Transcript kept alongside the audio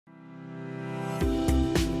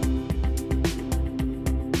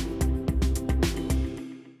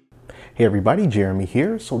Hey everybody, Jeremy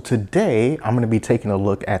here. So today I'm going to be taking a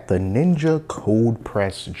look at the Ninja Cold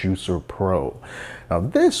Press Juicer Pro. Now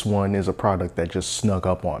this one is a product that just snuck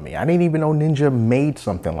up on me. I didn't even know Ninja made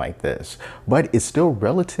something like this, but it's still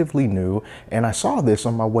relatively new, and I saw this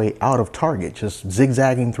on my way out of Target, just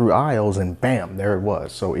zigzagging through aisles, and bam, there it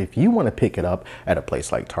was. So if you want to pick it up at a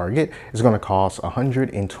place like Target, it's going to cost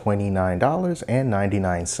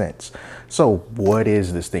 $129.99. So what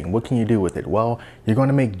is this thing? What can you do with it? Well, you're going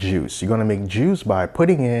to make juice. You're going to make juice by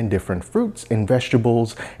putting in different fruits and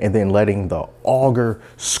vegetables and then letting the auger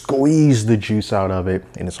squeeze the juice out of it,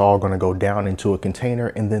 and it's all going to go down into a container,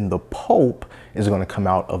 and then the pulp is going to come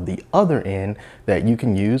out of the other end that you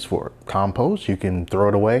can use for compost. You can throw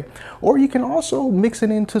it away, or you can also mix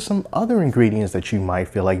it into some other ingredients that you might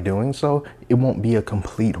feel like doing, so it won't be a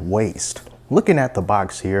complete waste. Looking at the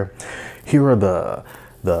box here are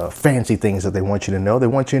the fancy things that they want you to know. They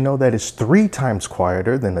want you to know that it's 3 times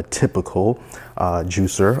quieter than a typical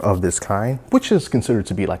juicer of this kind, which is considered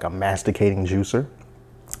to be like a masticating juicer.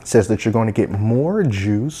 It says that you're going to get more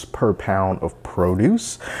juice per pound of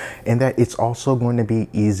produce, and that it's also going to be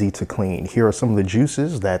easy to clean. Here are some of the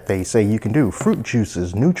juices that they say you can do: fruit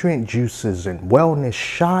juices, nutrient juices, and wellness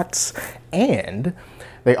shots. And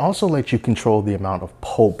they also let you control the amount of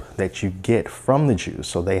pulp that you get from the juice.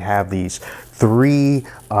 So they have these 3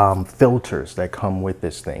 filters that come with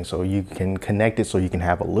this thing. So you can connect it so you can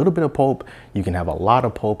have a little bit of pulp, you can have a lot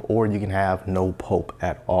of pulp, or you can have no pulp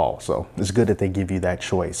at all. So it's good that they give you that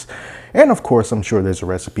choice. And of course, I'm sure there's a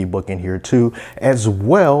recipe book in here too, as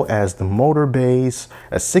well as the motor base,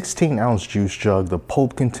 a 16-ounce juice jug, the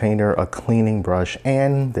pulp container, a cleaning brush,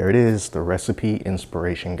 and there it is, the recipe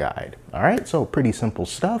inspiration guide. All right, so pretty simple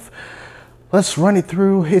stuff. Let's run it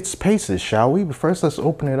through its paces, shall we? But first, let's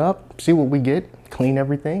open it up, see what we get, clean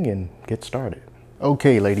everything, and get started.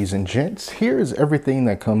 Okay, ladies and gents, here's everything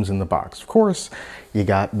that comes in the box. Of course, you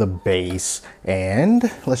got the base,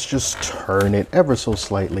 and let's just turn it ever so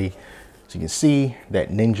slightly so you can see that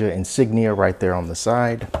Ninja insignia right there on the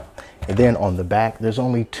side. And then on the back, there's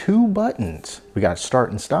only 2 buttons. We got start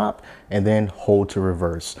and stop, and then hold to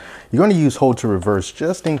reverse. You're going to use hold to reverse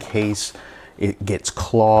just in case it gets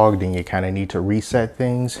clogged and you kind of need to reset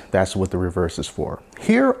things. That's what the reverse is for.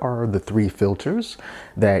 Here are the 3 filters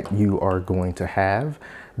that you are going to have.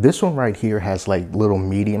 This one right here has like little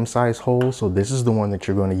medium-sized holes. So this is the one that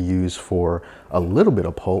you're going to use for a little bit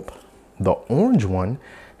of pulp. The orange one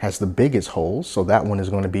has the biggest holes, so that one is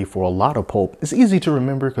going to be for a lot of pulp. It's easy to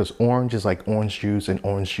remember because orange is like orange juice, and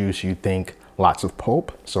orange juice you think lots of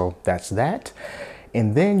pulp, so that's that.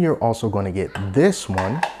 And then you're also going to get this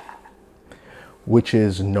one, which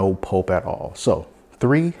is no pulp at all. So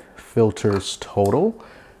 3 filters total.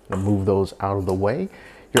 I'll move those out of the way.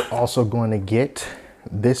 You're also going to get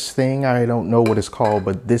this thing, I don't know what it's called,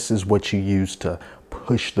 but this is what you use to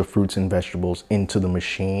push the fruits and vegetables into the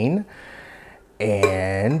machine.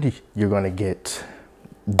 And you're going to get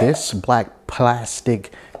this black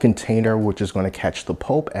plastic container, which is going to catch the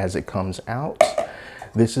pulp as it comes out.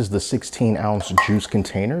 This is the 16-ounce juice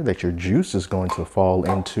container that your juice is going to fall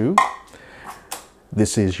into.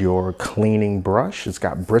 This is your cleaning brush. It's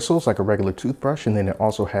got bristles like a regular toothbrush, and then it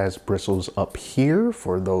also has bristles up here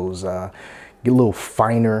for those get a little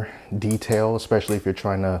finer detail, especially if you're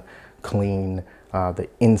trying to clean the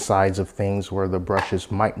insides of things where the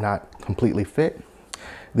brushes might not completely fit.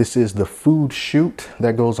 This is the food chute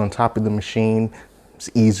that goes on top of the machine. It's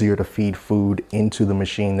easier to feed food into the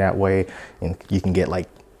machine that way, and you can get like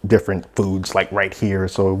different foods like right here,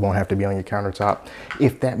 so it won't have to be on your countertop,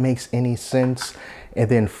 if that makes any sense. And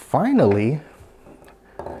then finally,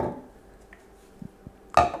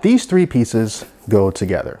 these 3 pieces go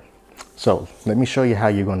together. So let me show you how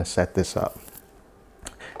you're going to set this up.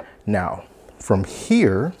 Now, from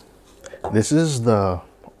here, this is the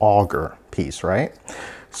auger piece, right?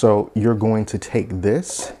 So you're going to take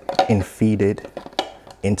this and feed it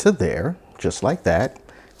into there, just like that.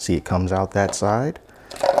 See, it comes out that side.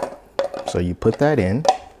 So you put that in.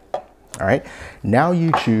 All right, now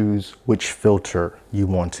you choose which filter you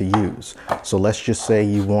want to use. So let's just say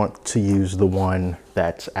you want to use the one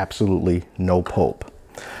that's absolutely no pulp.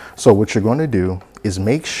 So what you're going to do is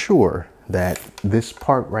make sure that this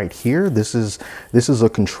part right here, this is a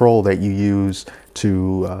control that you use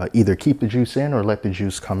to either keep the juice in or let the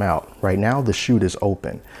juice come out. Right now the chute is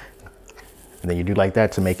open, and then you do like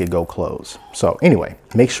that to make it go close. So anyway,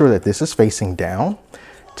 make sure that this is facing down.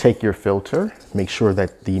 Take your filter, make sure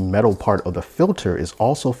that the metal part of the filter is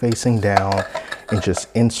also facing down, and just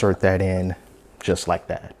insert that in just like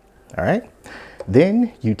that. All right.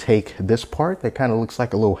 Then you take this part that kind of looks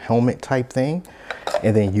like a little helmet type thing,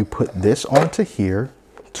 and then you put this onto here,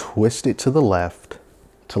 twist it to the left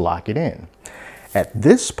to lock it in. At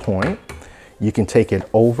this point, you can take it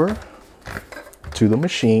over to the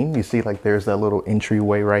machine. You see, like, there's that little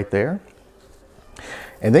entryway right there.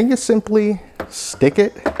 And then you simply stick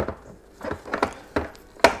it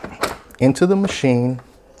into the machine,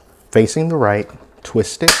 facing the right,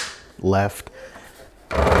 twist it left,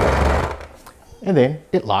 and then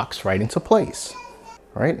it locks right into place.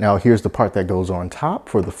 All right, now here's the part that goes on top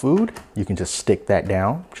for the food. You can just stick that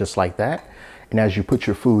down just like that. And as you put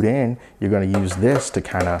your food in, you're gonna use this to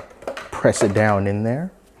kind of press it down in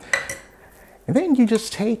there. And then you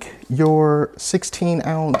just take your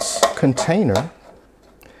 16-ounce container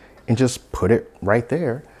and just put it right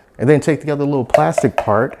there. And then take the other little plastic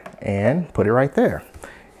part and put it right there.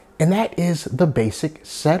 And that is the basic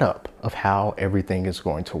setup of how everything is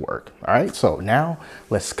going to work. All right, so now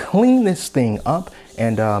let's clean this thing up.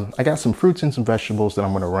 And I got some fruits and some vegetables that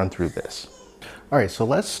I'm gonna run through this. All right, so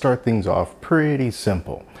let's start things off pretty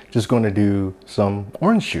simple. Just gonna do some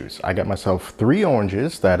orange juice. I got myself 3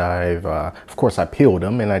 oranges that of course I peeled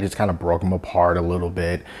them and I just kind of broke them apart a little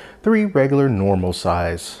bit. 3 regular normal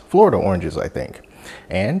size Florida oranges, I think.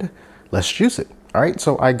 And let's juice it. All right,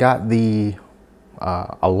 so I got the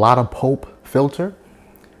a lot of pulp filter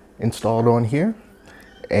installed on here.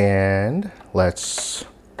 And let's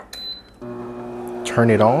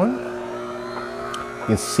turn it on. You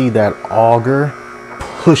can see that auger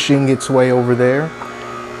pushing its way over there.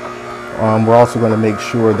 We're also going to make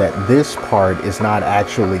sure that this part is not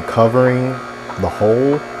actually covering the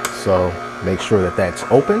hole. So make sure that that's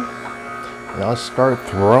open. And I'll start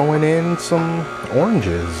throwing in some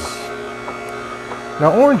oranges.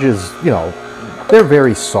 Now oranges, you know, they're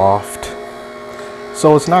very soft.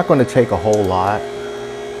 So it's not going to take a whole lot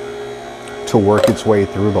to work its way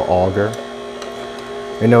through the auger.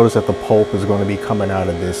 And notice that the pulp is going to be coming out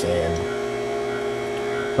of this end.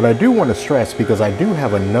 But I do want to stress, because I do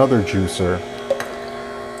have another juicer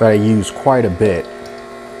that I use quite a bit,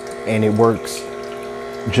 and it works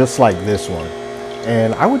just like this one.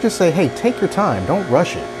 And I would just say, hey, take your time, don't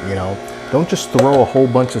rush it, you know. Don't just throw a whole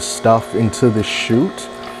bunch of stuff into the chute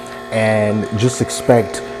and just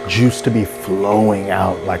expect juice to be flowing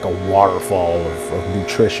out like a waterfall of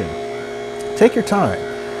nutrition. Take your time,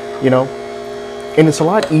 you know. And it's a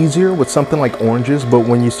lot easier with something like oranges, but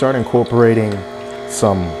when you start incorporating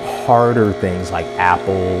some harder things like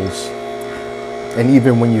apples, and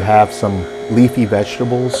even when you have some leafy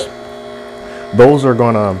vegetables, those are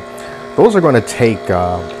gonna take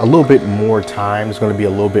a little bit more time. It's gonna be a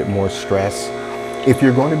little bit more stress. If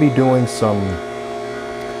you're going to be doing some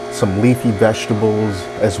leafy vegetables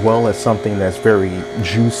as well as something that's very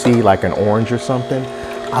juicy like an orange or something,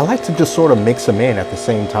 I like to just sort of mix them in at the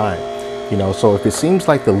same time. You know, so if it seems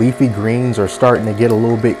like the leafy greens are starting to get a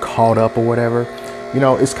little bit caught up or whatever, you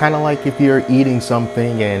know, it's kind of like if you're eating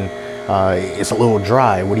something and it's a little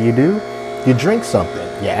dry. What do? You drink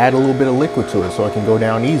something. You add a little bit of liquid to it so it can go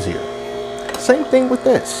down easier. Same thing with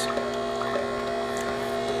this.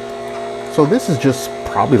 So this is just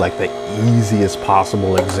probably like the easiest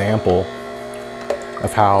possible example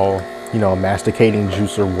of how, you know, a masticating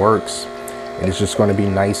juicer works. And it's just going to be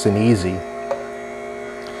nice and easy.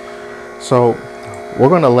 So we're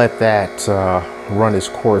going to let that run its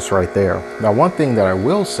course right there. Now, one thing that I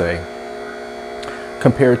will say,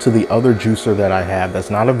 compared to the other juicer that I have, that's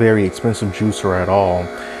not a very expensive juicer at all,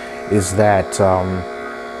 is that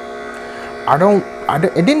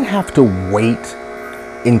it didn't have to wait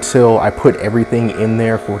until I put everything in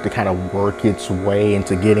there for it to kind of work its way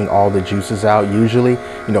into getting all the juices out. Usually,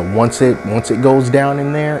 you know, once it goes down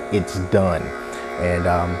in there, it's done. And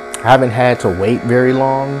I haven't had to wait very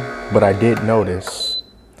long, but I did notice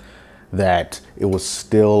that it was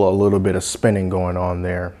still a little bit of spinning going on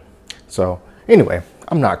there. So anyway,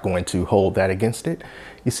 I'm not going to hold that against it.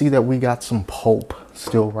 You see that we got some pulp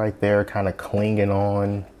still right there, kind of clinging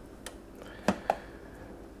on.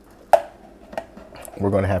 We're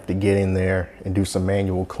going to have to get in there and do some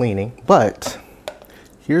manual cleaning. But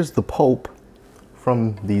here's the pulp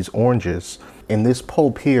from these oranges. And this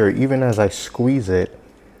pulp here, even as I squeeze it,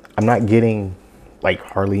 I'm not getting like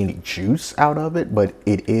hardly any juice out of it, but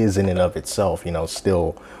it is in and of itself, you know,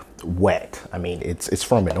 still wet. I mean, it's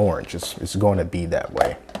from an orange. It's going to be that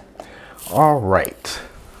way. All right.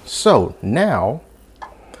 So now I'm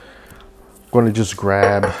going to just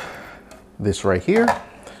grab this right here,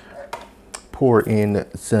 pour in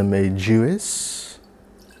some juice.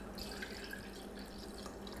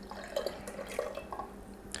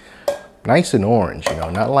 Nice and orange, you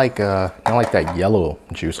know, not like that yellow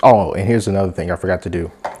juice. Oh, and here's another thing I forgot to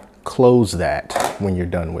do. Close that when you're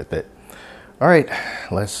done with it. All right,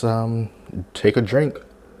 let's take a drink.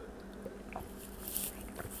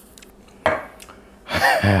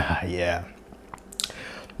 Yeah.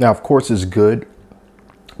 Now, of course, it's good,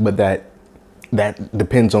 but that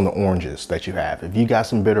depends on the oranges that you have. If you got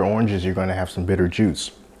some bitter oranges, you're going to have some bitter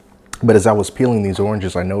juice. But as I was peeling these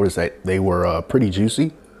oranges, I noticed that they were pretty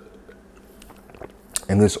juicy.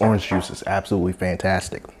 And this orange juice is absolutely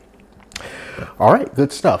fantastic. All right,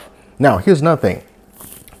 good stuff. Now, here's another thing.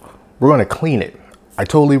 We're going to clean it. I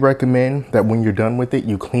totally recommend that when you're done with it,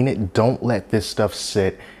 you clean it. Don't let this stuff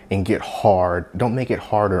sit and get hard. Don't make it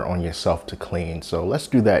harder on yourself to clean. So let's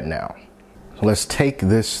do that now. Let's take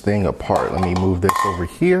this thing apart. Let me move this over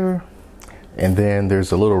here. And then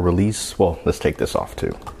there's a little release. Well, let's take this off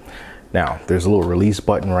too. Now, there's a little release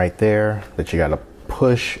button right there that you got to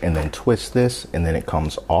push and then twist this, and then it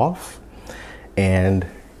comes off. And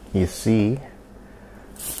you see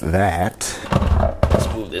that. Let's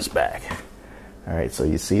move this back. All right, so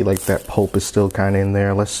you see like that pulp is still kind of in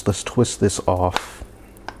there. Let's twist this off.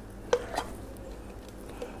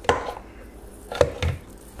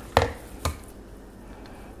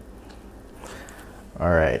 All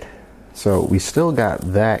right, so we still got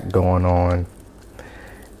that going on.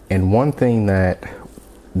 And one thing that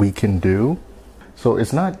we can do, so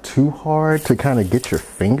it's not too hard to kind of get your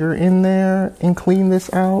finger in there and clean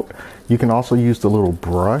this out. You can also use the little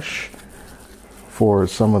brush for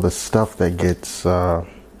some of the stuff that gets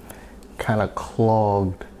kind of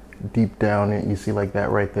clogged deep down in, you see like that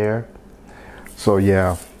right there. So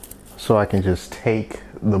yeah, so I can just take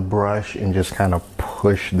the brush and just kind of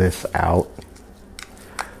push this out.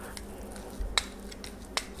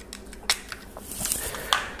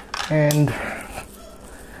 And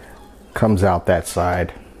comes out that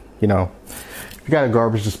side. You know, if you got a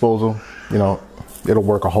garbage disposal, you know, it'll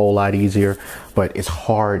work a whole lot easier, but it's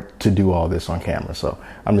hard to do all this on camera. So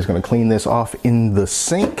I'm just going to clean this off in the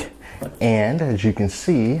sink. And as you can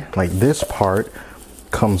see, like this part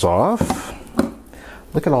comes off.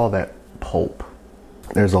 Look at all that pulp.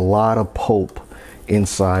 There's a lot of pulp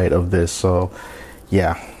inside of this. So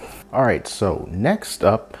yeah. All right. So next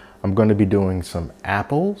up, I'm going to be doing some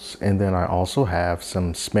apples, and then I also have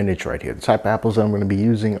some spinach right here. The type of apples I'm going to be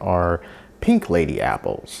using are Pink Lady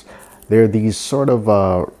apples. They're these sort of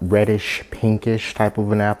reddish, pinkish type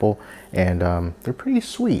of an apple, and they're pretty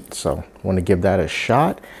sweet. So I want to give that a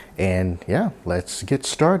shot, and yeah, let's get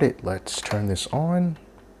started. Let's turn this on.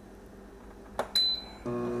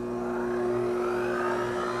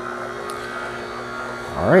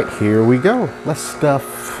 All right, here we go. Let's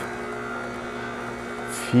stuff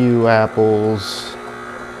few apples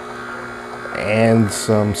and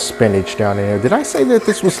some spinach down in there. Did I say that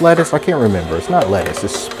this was lettuce? I can't remember. It's not lettuce,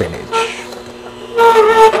 it's spinach.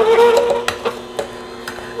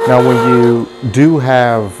 Now when you do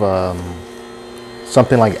have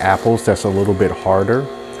something like apples that's a little bit harder,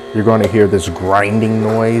 you're going to hear this grinding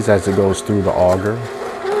noise as it goes through the auger.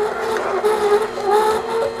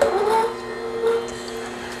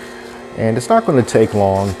 And it's not going to take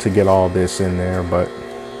long to get all this in there, but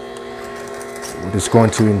we're just going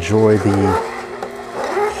to enjoy the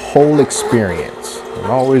whole experience. And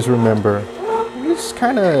always remember, just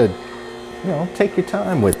kind of, you know, take your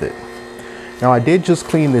time with it. Now I did just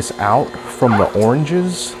clean this out from the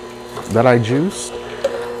oranges that I juiced,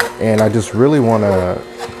 and I just really want to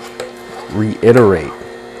reiterate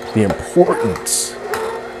the importance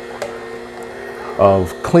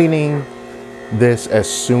of cleaning this as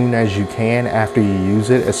soon as you can after you use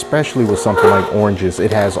it, especially with something like oranges.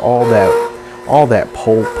 It has all that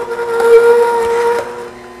pulp,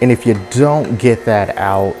 and if you don't get that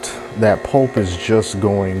out, that pulp is just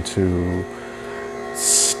going to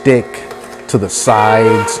stick to the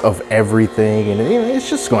sides of everything, and it's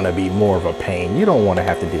just going to be more of a pain. You don't want to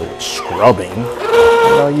have to deal with scrubbing. You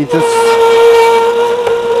know, you just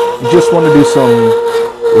want to do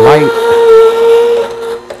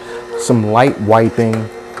some light wiping,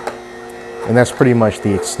 and that's pretty much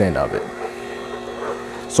the extent of it.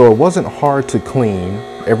 So it wasn't hard to clean.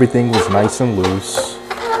 Everything was nice and loose.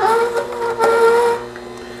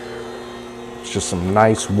 It's just some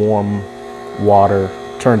nice warm water,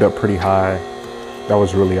 turned up pretty high. That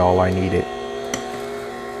was really all I needed.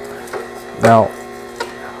 Now,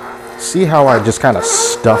 see how I just kind of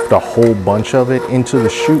stuffed a whole bunch of it into the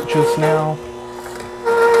chute just now?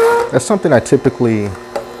 That's something I typically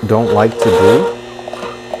don't like to do.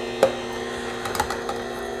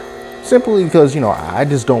 Simply because, you know, I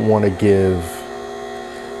just don't want to give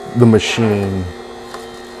the machine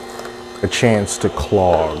a chance to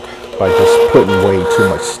clog by just putting way too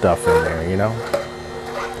much stuff in there, you know?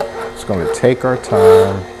 It's going to take our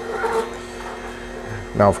time.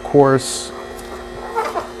 Now, of course,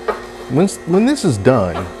 when this is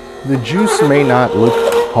done, the juice may not look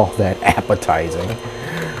all that appetizing,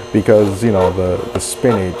 because, you know, the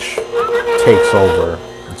spinach takes over.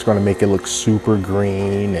 It's going to make it look super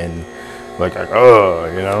green and like, oh,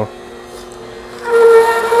 you know.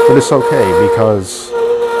 But it's okay because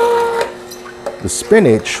the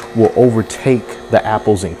spinach will overtake the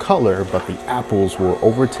apples in color, but the apples will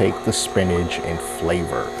overtake the spinach in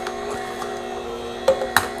flavor.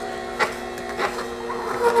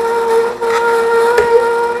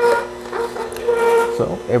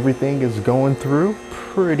 So everything is going through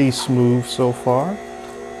pretty smooth so far.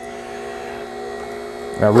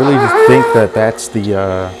 I really just think that that's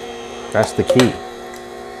the key.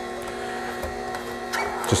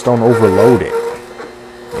 Just don't overload it,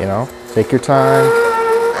 you know? Take your time.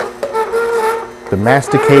 The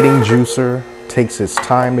masticating juicer takes its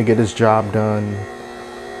time to get its job done.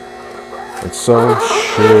 And so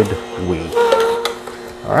should we.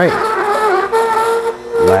 All right.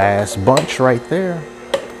 Last bunch right there.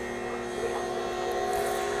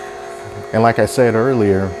 And like I said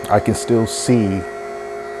earlier, I can still see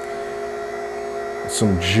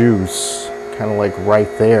some juice kind of like right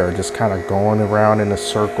there, just kind of going around in a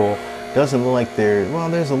circle. Doesn't look like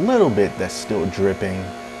there's a little bit that's still dripping,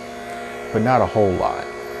 but not a whole lot.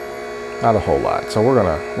 Not a whole lot. So we're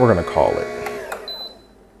gonna call it.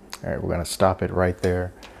 All right, we're gonna stop it right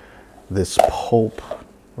there. This pulp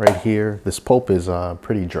right here, this pulp is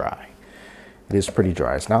pretty dry. It is pretty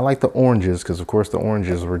dry. It's not like the oranges, because of course the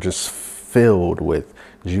oranges were just filled with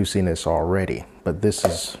juiciness already. But this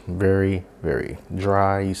is very, very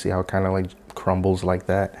dry. You see how it kind of like crumbles like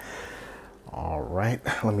that? All right,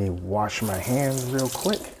 let me wash my hands real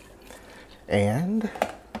quick. And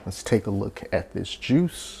let's take a look at this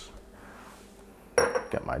juice.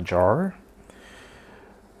 Got my jar.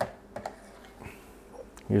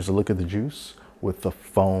 Here's a look at the juice with the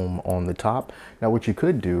foam on the top. Now what you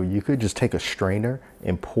could do, you could just take a strainer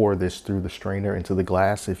and pour this through the strainer into the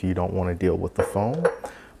glass if you don't want to deal with the foam.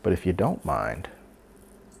 But if you don't mind,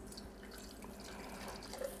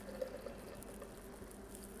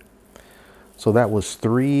 so that was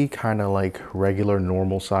 3 kind of like regular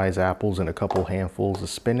normal size apples and a couple handfuls of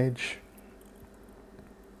spinach.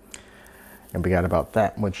 And we got about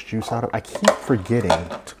that much juice out of it. I keep forgetting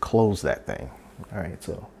to close that thing. All right,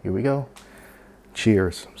 so here we go.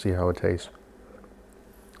 Cheers, see how it tastes.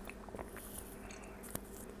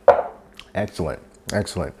 Excellent,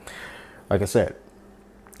 excellent. Like I said,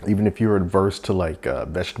 even if you're adverse to like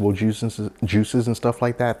vegetable juices and stuff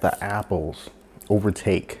like that, the apples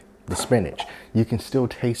overtake the spinach. You can still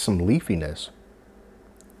taste some leafiness,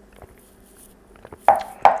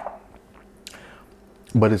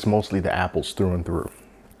 but it's mostly the apples through and through.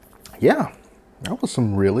 Yeah, that was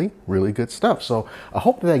some really, really good stuff. So I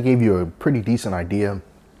hope that gave you a pretty decent idea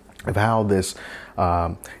of how this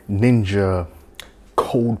Ninja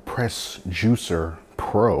Cold Press Juicer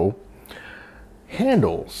Pro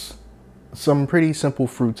handles some pretty simple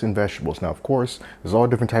fruits and vegetables. Now, of course, there's all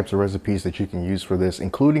different types of recipes that you can use for this,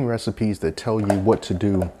 including recipes that tell you what to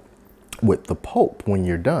do with the pulp when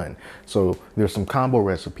you're done. So there's some combo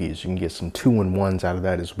recipes. You can get some 2-in-1s out of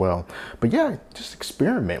that as well. But yeah, just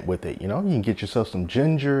experiment with it. You know, you can get yourself some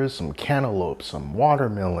ginger, some cantaloupe, some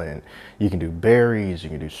watermelon. You can do berries,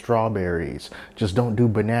 you can do strawberries. Just don't do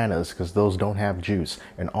bananas because those don't have juice.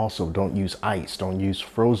 And also don't use ice, don't use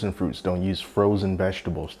frozen fruits, don't use frozen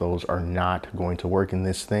vegetables. Those are not going to work in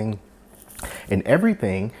this thing. And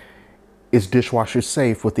everything is dishwasher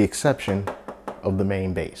safe with the exception of the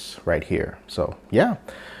main base right here. So yeah,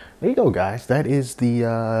 there you go, guys. That is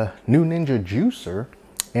the new Ninja Juicer,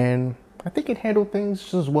 and I think it handled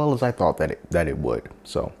things as well as I thought that it would.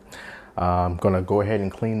 So I'm gonna go ahead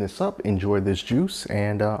and clean this up, enjoy this juice,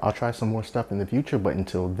 and I'll try some more stuff in the future. But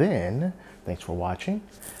until then, thanks for watching.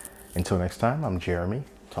 Until next time, I'm Jeremy.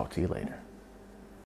 Talk to you later.